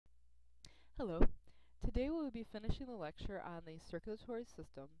Hello. Today we will be finishing the lecture on the circulatory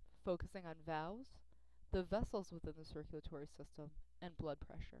system, focusing on valves, the vessels within the circulatory system, and blood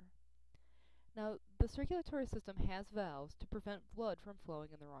pressure. Now, the circulatory system has valves to prevent blood from flowing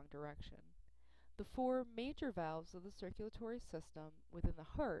in the wrong direction. The four major valves of the circulatory system within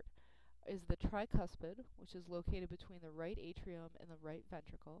the heart is the tricuspid, which is located between the right atrium and the right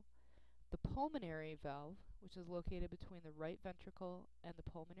ventricle, the pulmonary valve, which is located between the right ventricle and the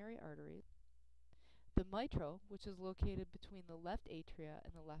pulmonary arteries, the mitral, which is located between the left atria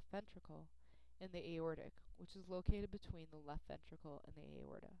and the left ventricle, and the aortic, which is located between the left ventricle and the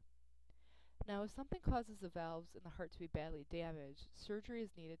aorta. Now, if something causes the valves in the heart to be badly damaged, surgery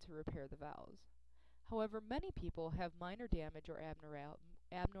is needed to repair the valves. However, many people have minor damage or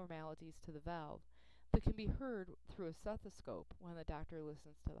abnormalities to the valve that can be heard through a stethoscope when the doctor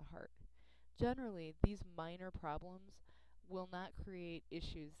listens to the heart. Generally, these minor problems will not create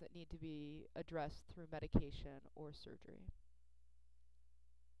issues that need to be addressed through medication or surgery.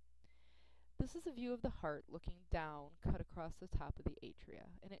 This is a view of the heart looking down, cut across the top of the atria,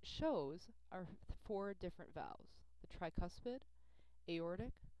 and it shows our four different valves: the tricuspid,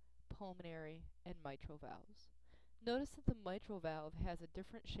 aortic, pulmonary, and mitral valves. Notice that the mitral valve has a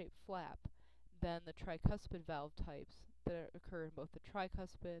different shaped flap than the tricuspid valve types that occur in both the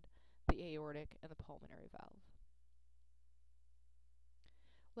tricuspid, the aortic, and the pulmonary valve.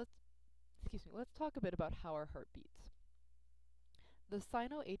 Let's talk a bit about how our heart beats. The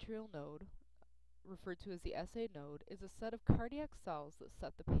sinoatrial node, referred to as the SA node, is a set of cardiac cells that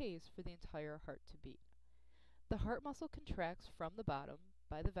set the pace for the entire heart to beat. The heart muscle contracts from the bottom,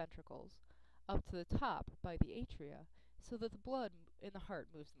 by the ventricles, up to the top, by the atria, so that the blood in the heart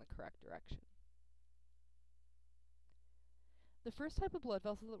moves in the correct direction. The first type of blood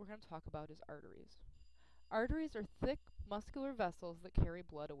vessel that we're going to talk about is arteries. Arteries are thick, muscular vessels that carry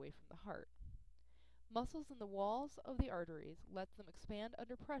blood away from the heart. Muscles in the walls of the arteries let them expand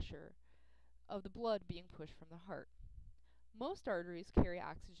under pressure of the blood being pushed from the heart. Most arteries carry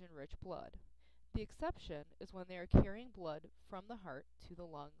oxygen-rich blood. The exception is when they are carrying blood from the heart to the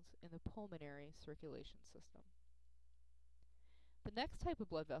lungs in the pulmonary circulation system. The next type of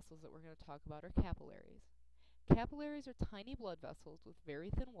blood vessels that we're going to talk about are capillaries. Capillaries are tiny blood vessels with very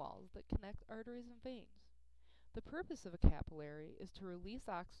thin walls that connect arteries and veins. The purpose of a capillary is to release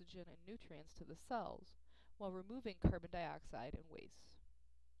oxygen and nutrients to the cells while removing carbon dioxide and waste.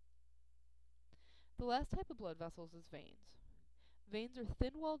 The last type of blood vessels is veins. Veins are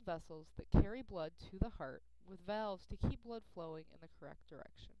thin-walled vessels that carry blood to the heart with valves to keep blood flowing in the correct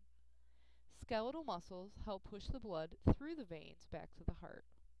direction. Skeletal muscles help push the blood through the veins back to the heart.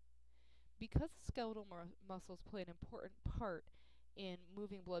 Because the skeletal muscles play an important part in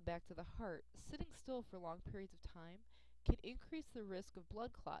moving blood back to the heart, sitting still for long periods of time can increase the risk of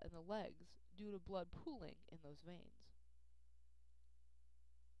blood clot in the legs due to blood pooling in those veins.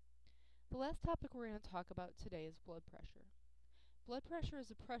 The last topic we're going to talk about today is blood pressure. Blood pressure is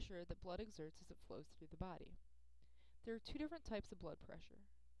the pressure that blood exerts as it flows through the body. There are two different types of blood pressure.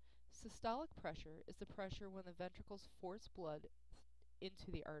 Systolic pressure is the pressure when the ventricles force blood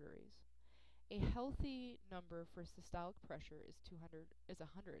into the arteries. A healthy number for systolic pressure is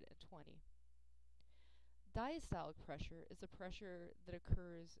 120. Diastolic pressure is the pressure that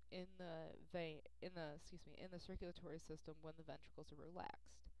occurs in the circulatory system when the ventricles are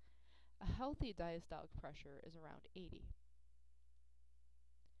relaxed. A healthy diastolic pressure is around 80.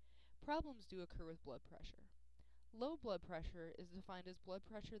 Problems do occur with blood pressure. Low blood pressure is defined as blood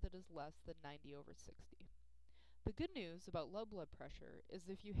pressure that is less than 90/60. The good news about low blood pressure is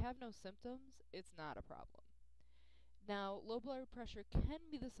if you have no symptoms, it's not a problem. Now, low blood pressure can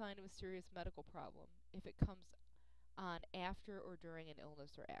be the sign of a serious medical problem if it comes on after or during an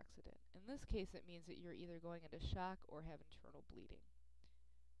illness or accident. In this case, it means that you're either going into shock or have internal bleeding.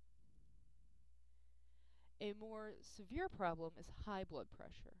 A more severe problem is high blood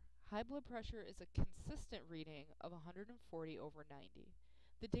pressure. High blood pressure is a consistent reading of 140/90.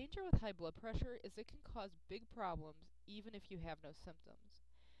 The danger with high blood pressure is it can cause big problems even if you have no symptoms.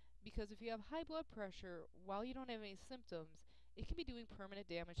 Because if you have high blood pressure while you don't have any symptoms, it can be doing permanent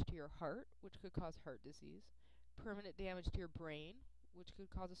damage to your heart, which could cause heart disease, permanent damage to your brain, which could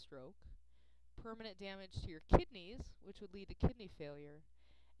cause a stroke, permanent damage to your kidneys, which would lead to kidney failure,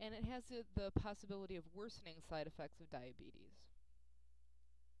 and it has the possibility of worsening side effects of diabetes.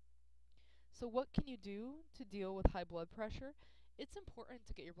 So what can you do to deal with high blood pressure? It's important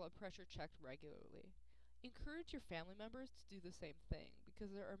to get your blood pressure checked regularly. Encourage your family members to do the same thing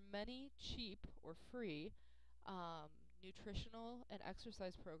because there are many cheap or free nutritional and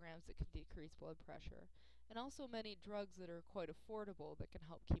exercise programs that can decrease blood pressure. and also many drugs that are quite affordable that can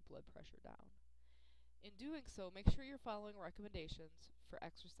help keep blood pressure down. In doing so, make sure you're following recommendations for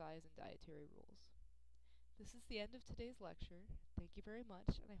exercise and dietary rules. This is the end of today's lecture. Thank you very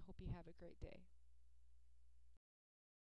much, and I hope you have a great day.